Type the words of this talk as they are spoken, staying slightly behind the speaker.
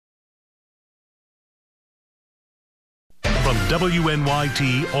From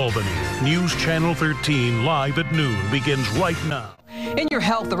WNYT Albany, News Channel 13 live at noon begins right now. In your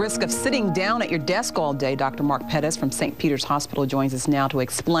health, the risk of sitting down at your desk all day. Dr. Mark Pettus from St. Peter's Hospital joins us now to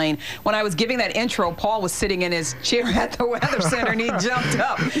explain. When I was giving that intro, Paul was sitting in his chair at the Weather Center and he jumped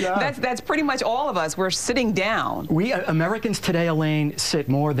up. Yeah. That's pretty much all of us. We're sitting down. We Americans today, Elaine, sit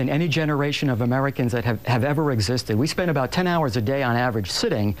more than any generation of Americans that have ever existed. We spend about 10 hours a day on average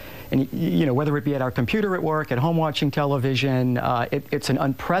sitting, and you know, whether it be at our computer at work, at home watching television, it's an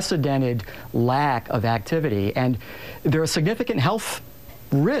unprecedented lack of activity, and there are significant health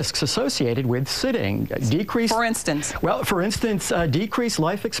risks associated with sitting. Decreased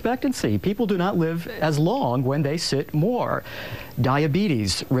life expectancy. People do not live as long when they sit more.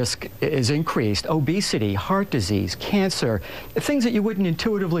 Diabetes risk is increased. Obesity, heart disease, cancer, things that you wouldn't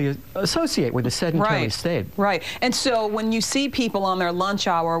intuitively associate with a sedentary state. Right. And so when you see people on their lunch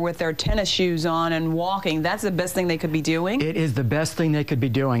hour with their tennis shoes on and walking, that's the best thing they could be doing? It is the best thing they could be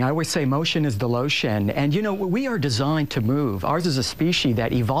doing. I always say motion is the lotion. And you know, we are designed to move. Ours is a species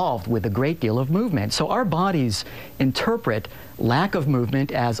that evolved with a great deal of movement. So our bodies interpret lack of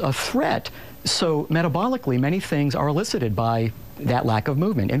movement as a threat. So metabolically, many things are elicited by that lack of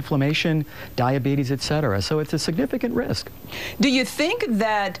movement, inflammation, diabetes, etc. So it's a significant risk. Do you think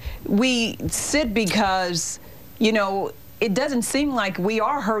that we sit because, you know, it doesn't seem like we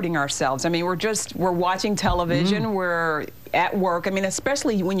are hurting ourselves? I mean, we're watching television, we're at work. I mean,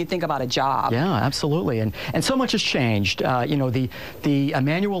 especially when you think about a job. Yeah, absolutely. And so much has changed. You know, the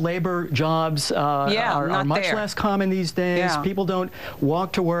manual labor jobs are much less common these days. Yeah. People don't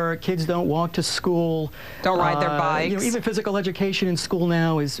walk to work. Kids don't walk to school. Don't ride their bikes. You know, even physical education in school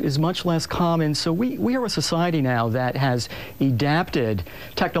now is much less common. So we are a society now that has adapted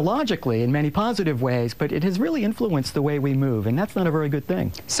technologically in many positive ways, but it has really influenced the way we move, and that's not a very good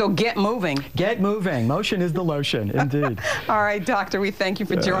thing. So get moving. Get moving. Motion is the lotion, indeed. All right, doctor, we thank you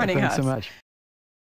for joining us. Thanks so much.